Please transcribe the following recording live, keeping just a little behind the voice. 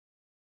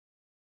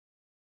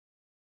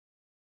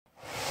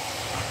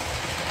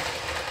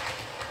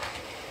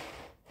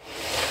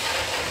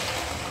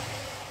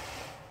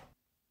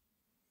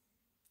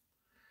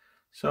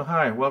So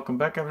hi, welcome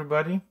back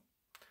everybody.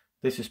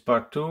 This is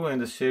part 2 in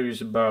the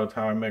series about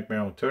how I make my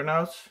own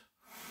turnouts.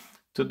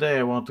 Today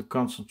I want to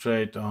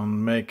concentrate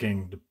on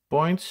making the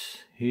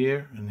points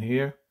here and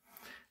here,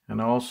 and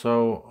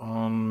also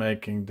on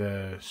making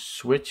the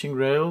switching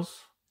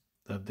rails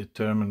that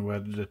determine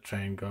whether the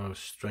train goes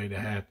straight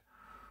ahead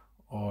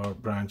or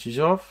branches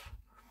off.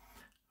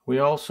 We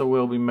also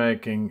will be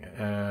making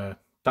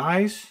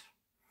ties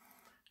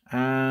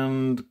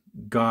and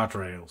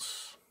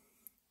guardrails.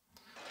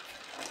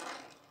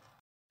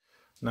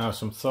 Now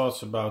some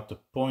thoughts about the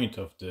point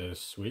of the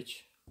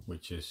switch,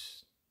 which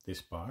is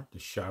this part, the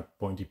sharp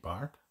pointy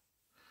part.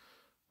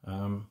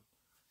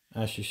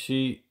 As you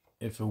see,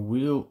 if a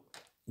wheel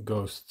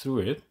goes through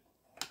it,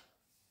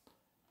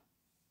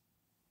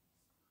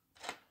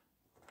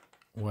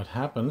 what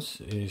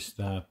happens is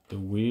that the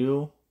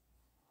wheel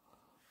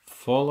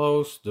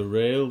follows the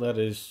rail that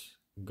is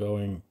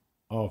going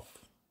off.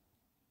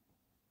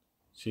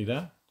 See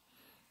that?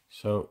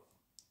 So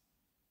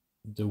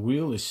the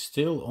wheel is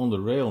still on the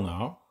rail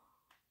now,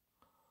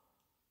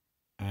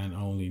 and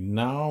only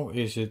now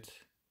is it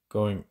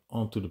going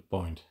onto the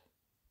point.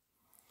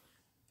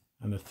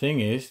 And the thing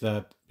is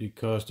that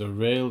because the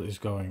rail is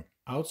going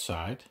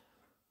outside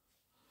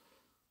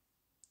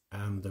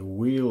and the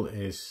wheel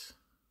is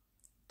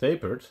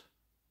tapered,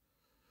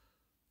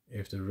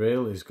 if the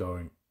rail is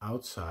going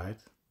outside,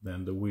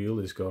 then the wheel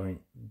is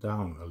going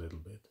down a little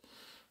bit.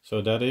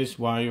 So that is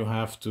why you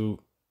have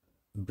to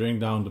bring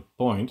down the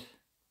point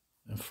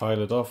and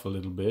file it off a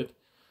little bit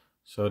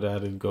so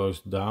that it goes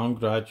down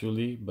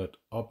gradually but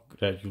up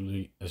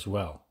gradually as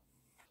well.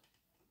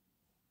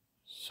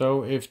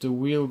 So if the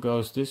wheel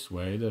goes this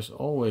way, there's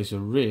always a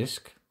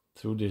risk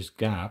through this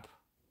gap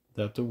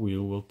that the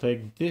wheel will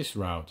take this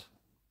route.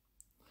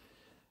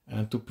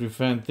 And to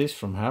prevent this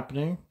from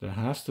happening, there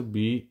has to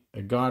be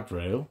a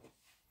guardrail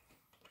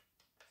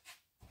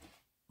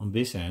on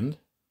this end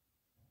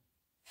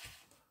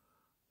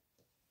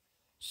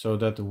so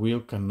that the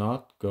wheel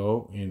cannot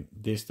go in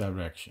this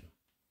direction.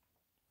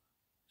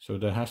 So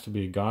there has to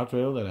be a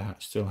guardrail that I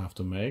still have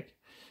to make.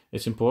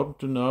 It's important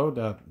to know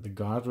that the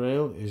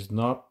guardrail is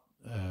not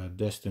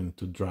destined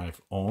to drive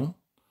on,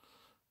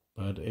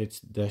 but it's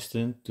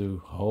destined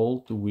to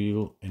hold the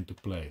wheel into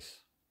place.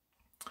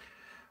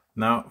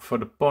 Now for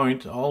the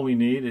point, all we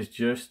need is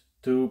just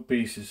 2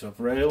 pieces of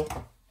rail.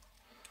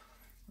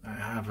 I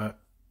have a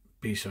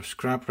piece of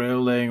scrap rail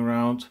laying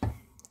around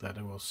that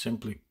I will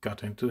simply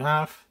cut into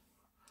half.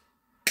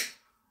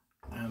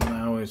 And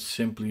now it's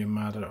simply a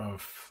matter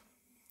of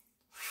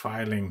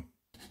filing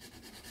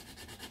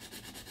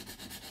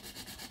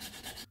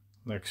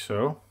like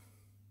so.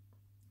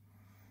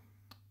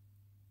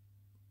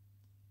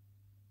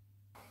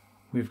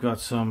 We've got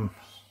some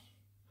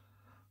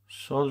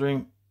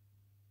soldering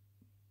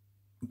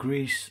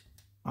grease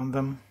on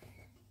them.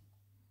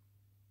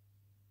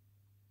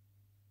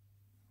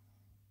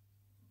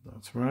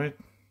 That's right.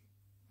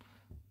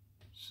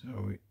 So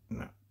we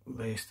now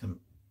lay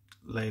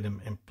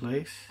them in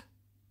place.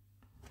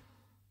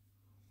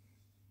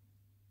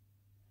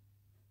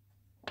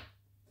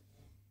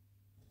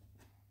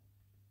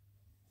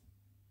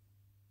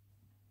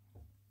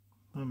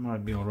 That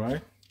might be all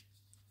right.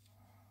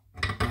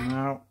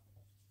 Now,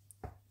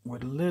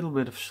 with a little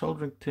bit of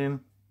soldering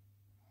tin,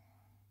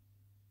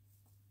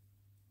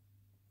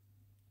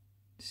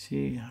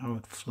 see how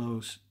it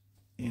flows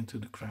into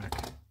the crack.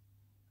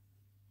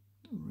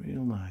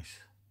 Real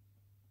nice.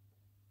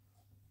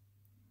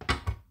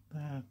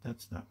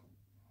 That's that.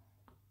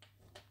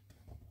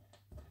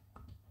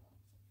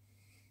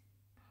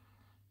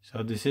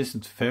 So this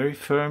isn't very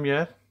firm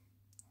yet,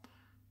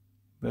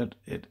 but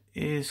it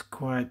is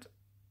quite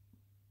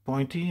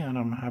pointy and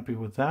I'm happy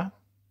with that.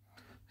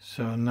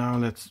 So now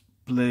let's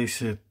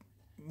place it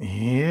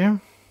here.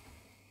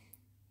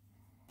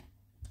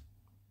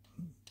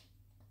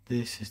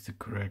 This is the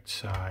correct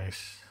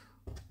size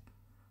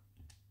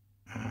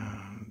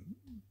and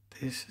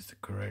this is the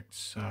correct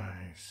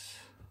size.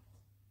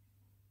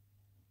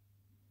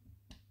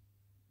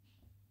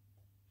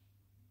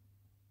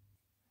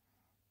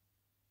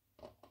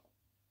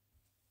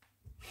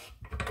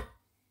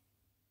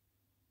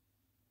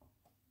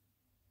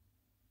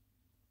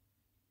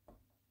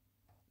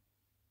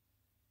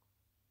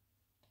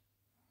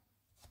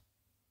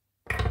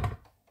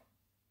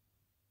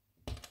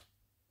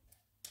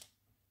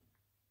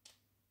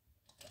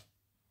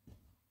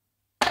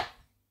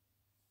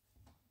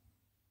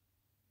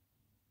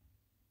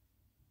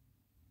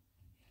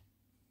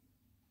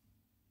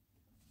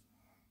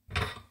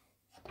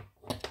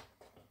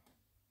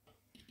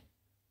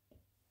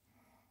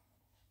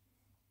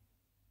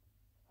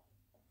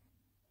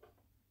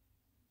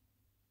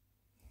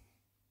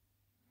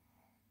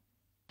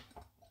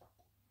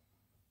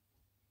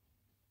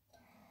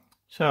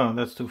 So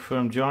that's 2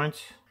 firm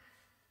joints,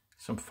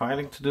 some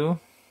filing to do.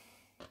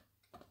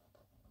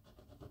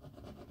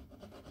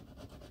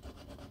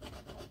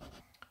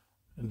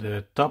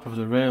 The top of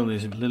the rail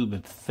is a little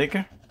bit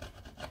thicker,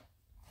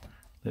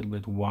 a little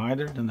bit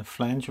wider than the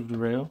flange of the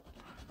rail,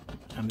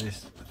 and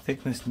this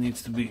thickness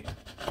needs to be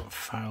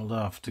filed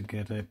off to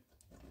get a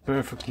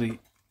perfectly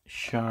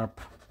sharp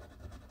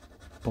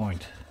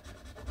point.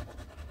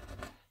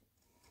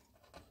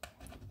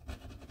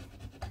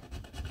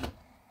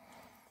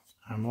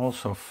 I'm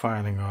also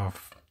filing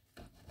off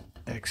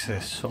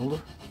excess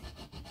solder,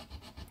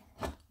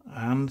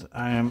 and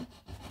I am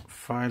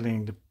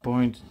filing the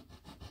point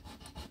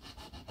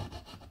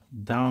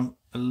down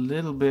a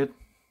little bit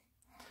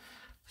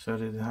so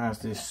that it has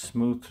this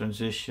smooth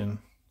transition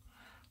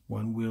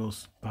when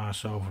wheels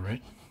pass over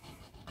it.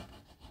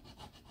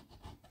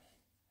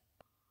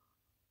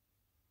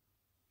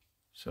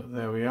 So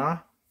there we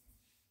are.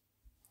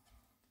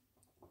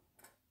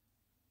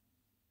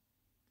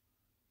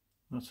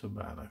 Not so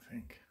bad, I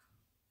think.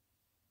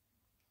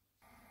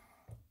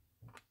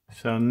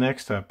 So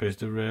next up is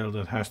the rail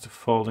that has to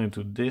fall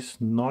into this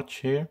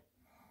notch here.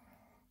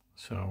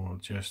 So we'll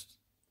just,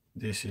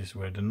 this is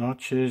where the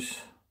notch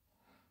is.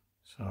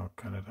 So I'll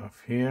cut it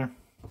off here.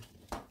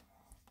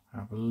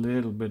 Have a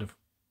little bit of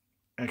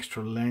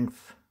extra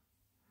length.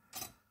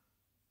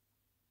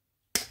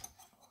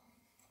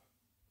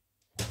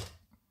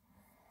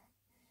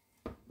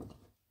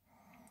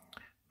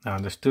 Now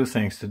there's two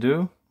things to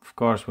do. Of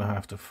course, we'll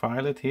have to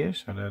file it here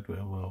so that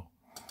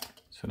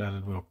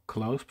it will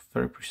close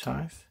very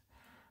precise,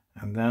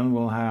 and then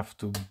we'll have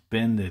to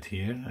bend it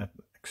here at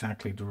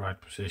exactly the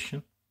right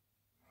position.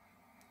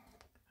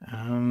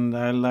 And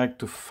I like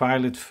to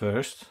file it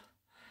first,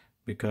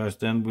 because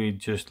then we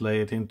just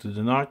lay it into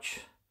the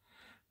notch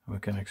and we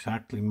can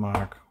exactly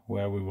mark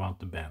where we want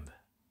the bend.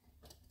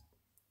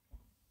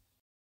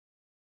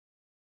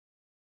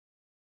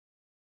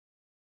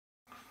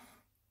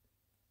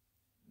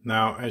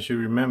 Now, as you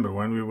remember,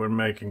 when we were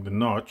making the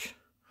notch,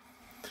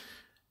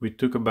 we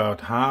took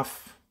about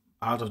half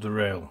out of the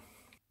rail.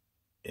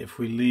 If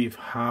we leave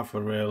half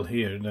a rail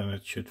here, then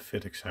it should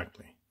fit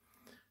exactly.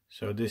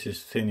 So this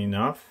is thin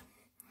enough.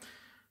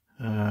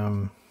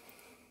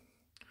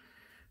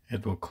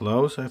 It will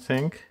close, I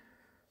think.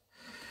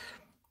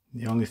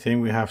 The only thing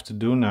we have to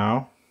do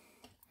now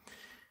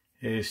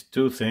is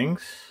two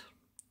things.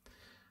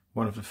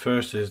 One of the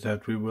first is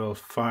that we will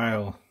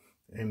file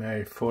in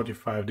a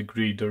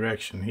 45-degree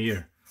direction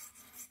here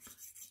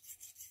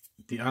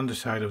the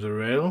underside of the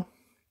rail,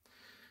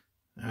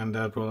 and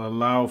that will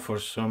allow for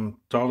some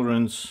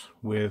tolerance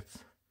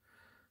with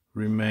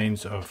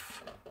remains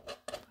of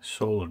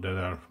solder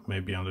that are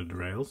maybe under the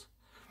rails,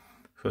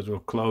 so it will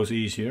close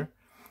easier.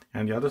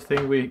 And the other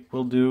thing we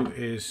will do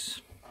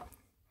is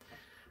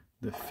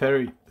the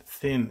very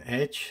thin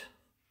edge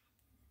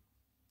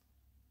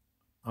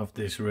of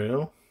this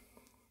rail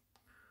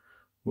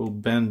will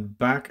bend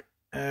back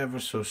ever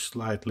so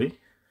slightly.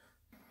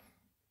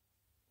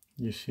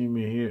 You see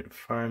me here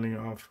filing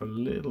off a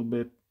little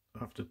bit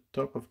of the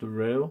top of the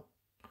rail,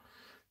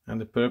 and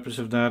the purpose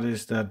of that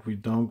is that we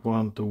don't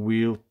want the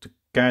wheel to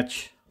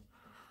catch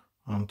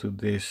onto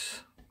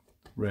this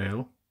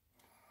rail.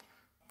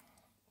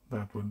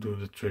 That would do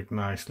the trick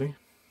nicely.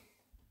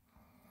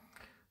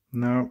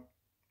 Now,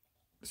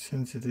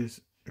 since it is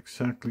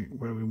exactly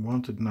where we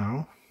want it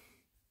now,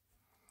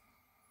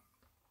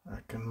 I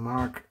can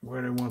mark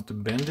where I want to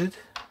bend it.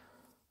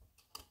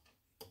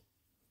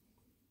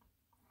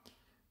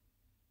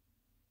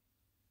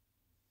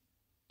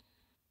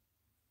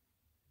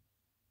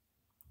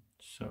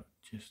 So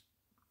just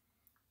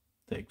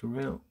take the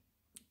rail,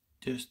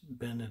 just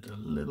bend it a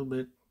little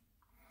bit.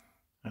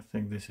 I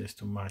think this is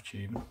too much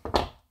even.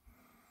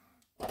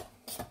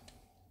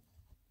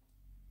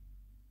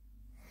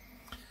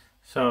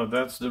 So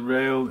that's the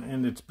rail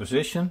in its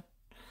position.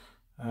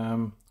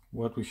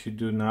 What we should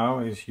do now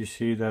is, you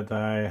see that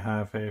I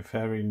have a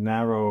very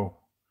narrow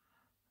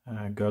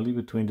gully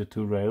between the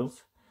two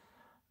rails,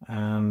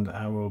 and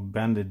I will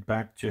bend it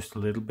back just a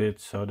little bit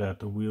so that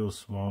the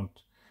wheels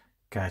won't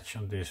catch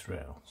on this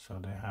rail, so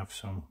they have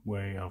some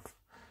way of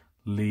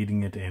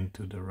leading it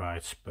into the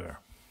right spur.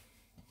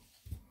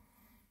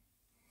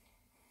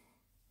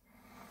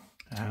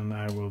 And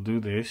I will do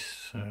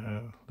this,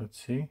 let's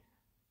see.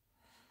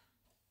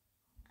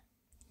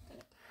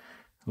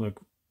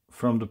 Look,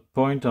 from the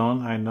point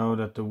on, I know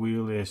that the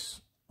wheel is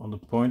on the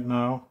point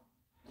now,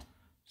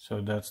 so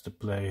that's the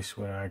place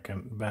where I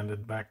can bend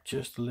it back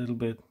just a little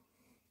bit,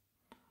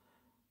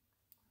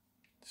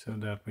 so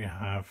that we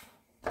have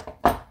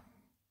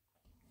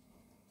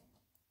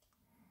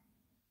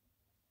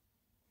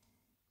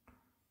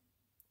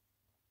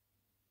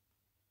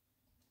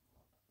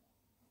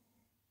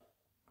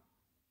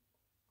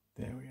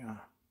there we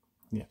are.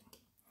 Yeah,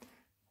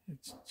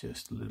 it's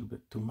just a little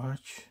bit too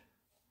much.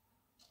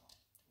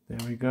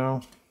 There we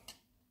go.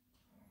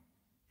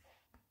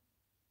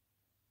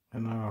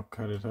 And now I'll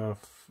cut it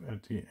off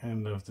at the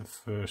end of the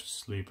first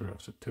sleeper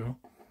of the two.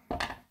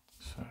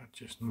 So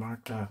just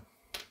mark that.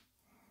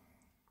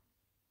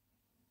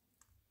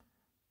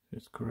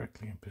 It's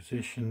correctly in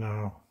position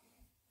now.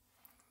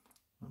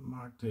 I'll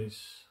mark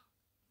this,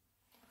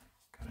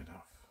 cut it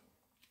off.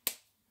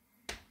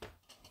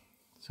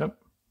 So,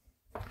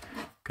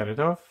 cut it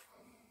off.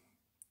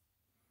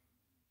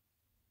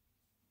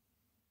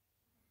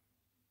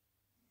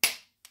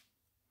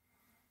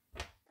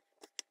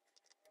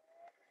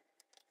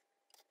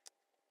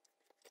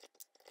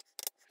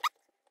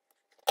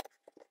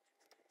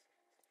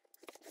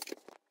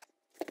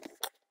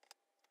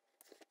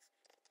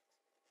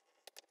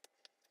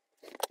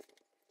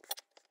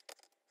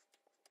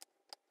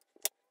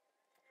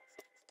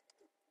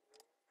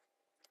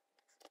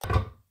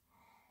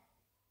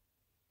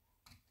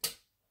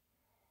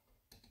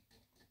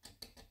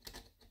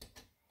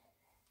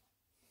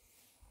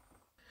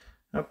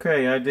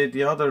 Okay, I did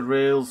the other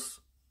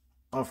rails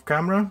off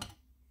camera.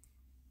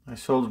 I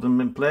soldered them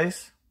in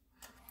place.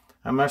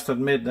 I must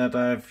admit that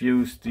I've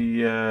used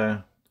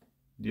the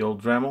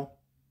old Dremel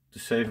to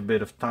save a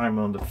bit of time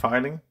on the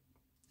filing.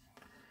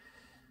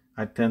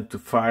 I tend to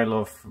file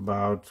off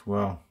about,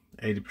 well,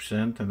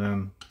 80% and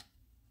then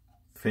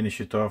finish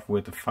it off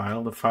with the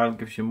file. The file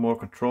gives you more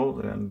control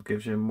and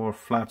gives you a more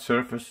flat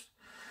surface,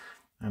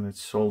 and it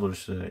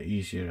solders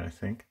easier, I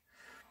think.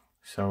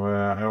 So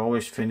I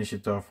always finish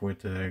it off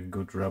with a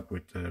good rub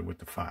with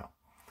the file.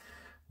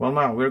 Well,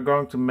 now we're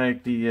going to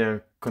make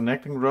the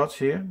connecting rods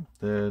here,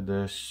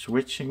 the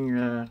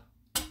switching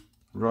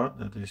rod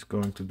that is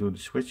going to do the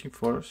switching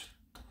for us.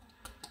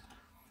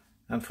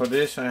 And for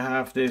this I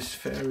have this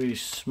very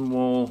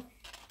small,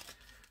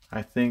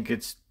 I think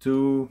it's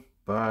 2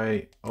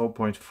 by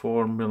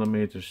 0.4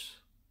 millimeters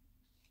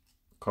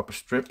copper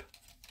strip,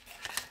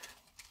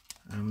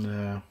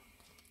 and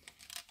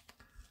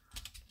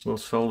we'll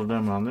solder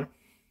them under.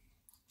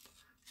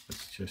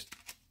 Let's just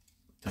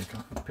take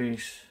off a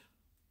piece.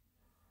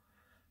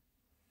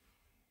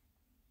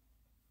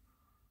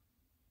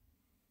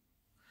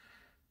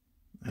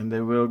 And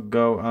they will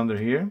go under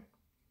here.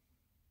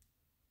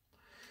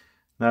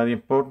 Now the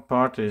important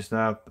part is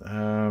that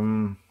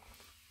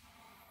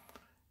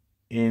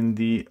in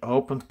the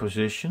open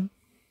position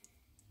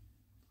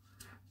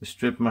the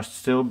strip must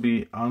still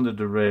be under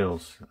the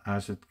rails,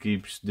 as it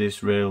keeps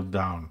this rail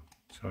down,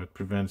 so it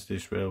prevents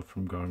this rail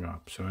from going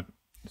up. So it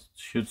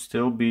should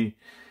still be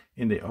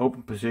in the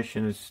open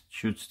position, it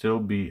should still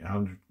be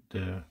under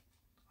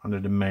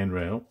the main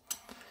rail.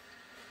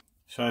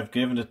 So I've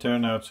given the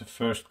turnouts a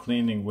first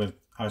cleaning with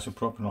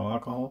isopropanol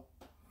alcohol,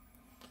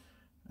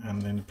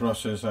 and in the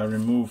process I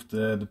removed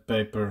the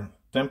paper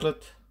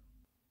template,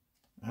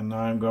 and now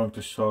I'm going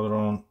to solder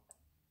on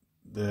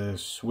the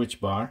switch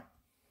bar.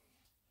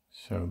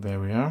 So there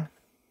we are.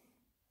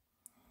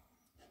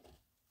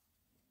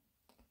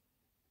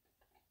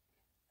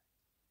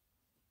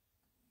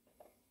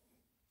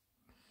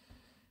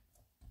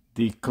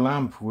 The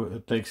clamp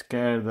takes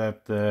care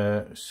that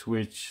the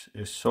switch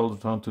is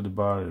soldered onto the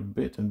bar a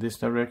bit in this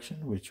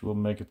direction, which will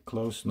make it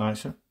close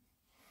nicer.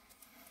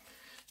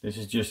 This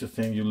is just a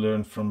thing you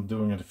learn from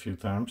doing it a few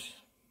times,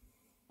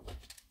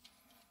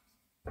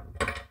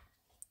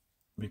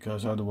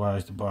 because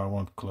otherwise the bar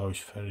won't close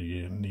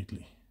very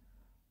neatly.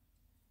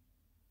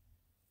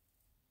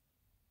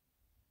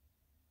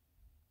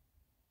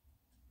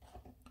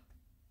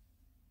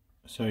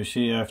 So you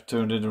see I've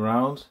turned it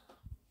around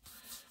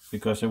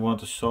because I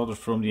want to solder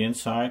from the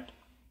inside.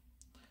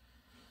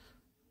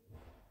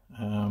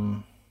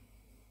 I'm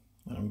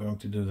going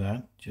to do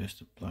that.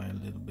 Just apply a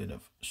little bit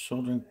of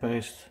soldering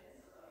paste.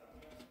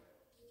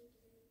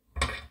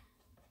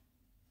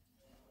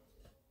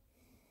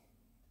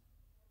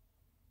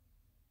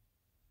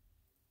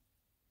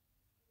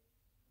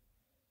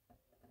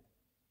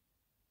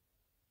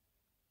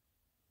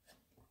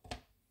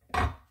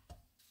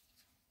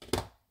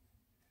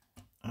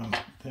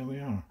 There we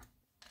are.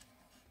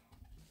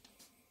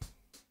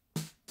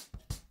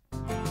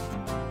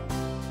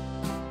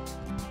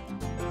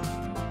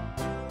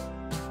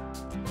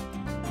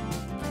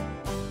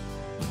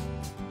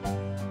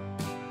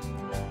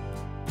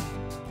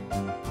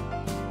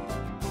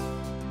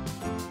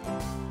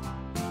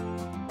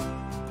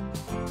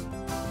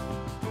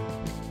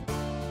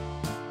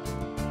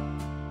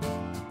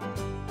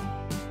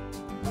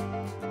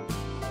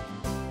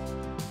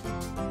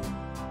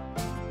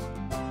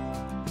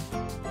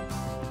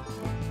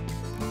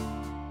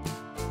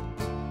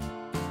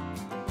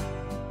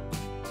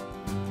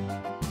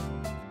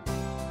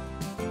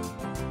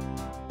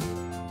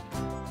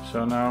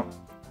 So now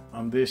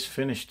on this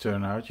finished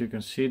turnout you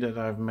can see that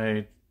I've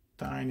made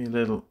tiny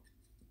little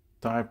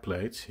tie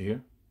plates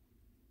here,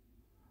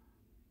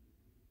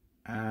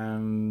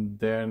 and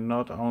they're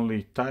not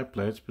only tie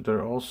plates but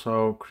they're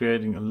also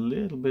creating a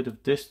little bit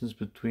of distance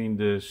between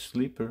the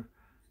sleeper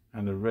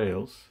and the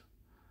rails.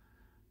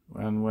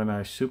 And when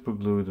I super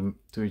glue them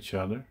to each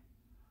other,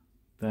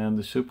 then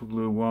the super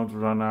glue won't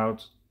run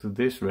out to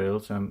these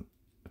rails and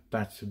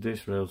attach to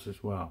these rails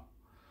as well.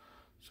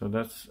 So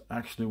that's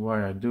actually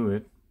why I do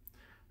it.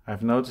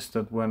 I've noticed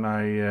that when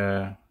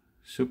I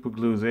super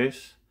glue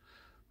this,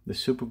 the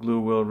super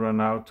glue will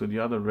run out to the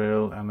other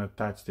rail and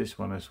attach this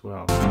one as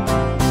well.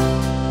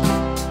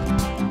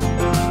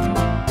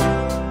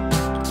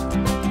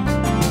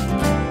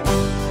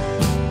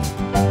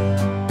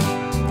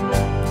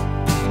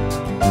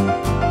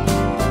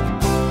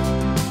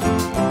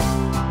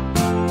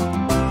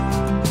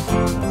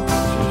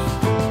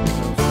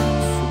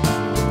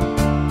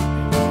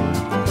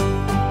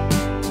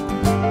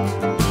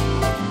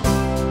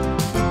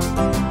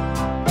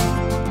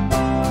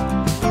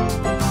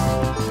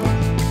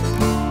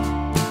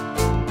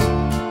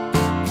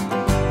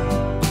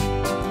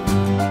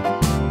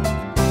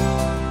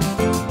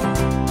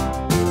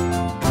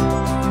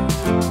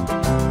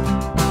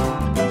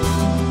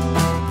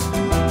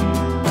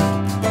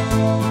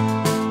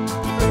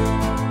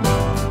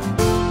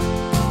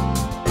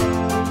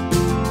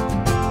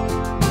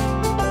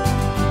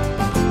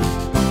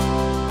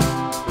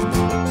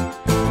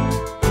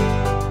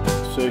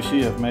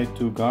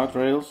 new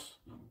guardrails.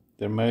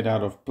 They're made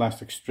out of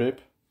plastic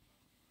strip.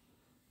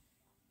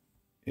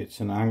 It's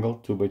an angle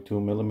 2 by 2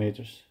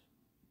 millimeters,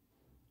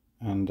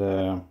 and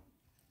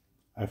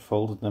I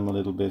folded them a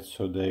little bit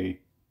so they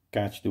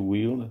catch the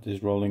wheel that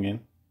is rolling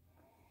in.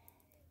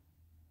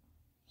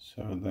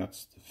 So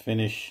that's the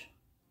finish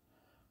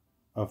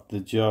of the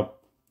job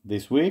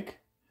this week.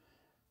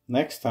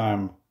 Next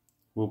time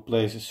we'll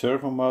place a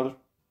servo motor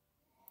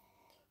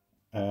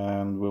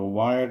and we'll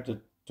wire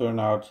the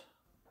turnout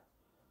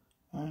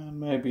and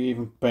maybe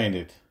even paint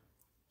it.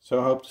 So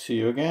I hope to see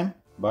you again.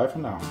 Bye for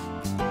now.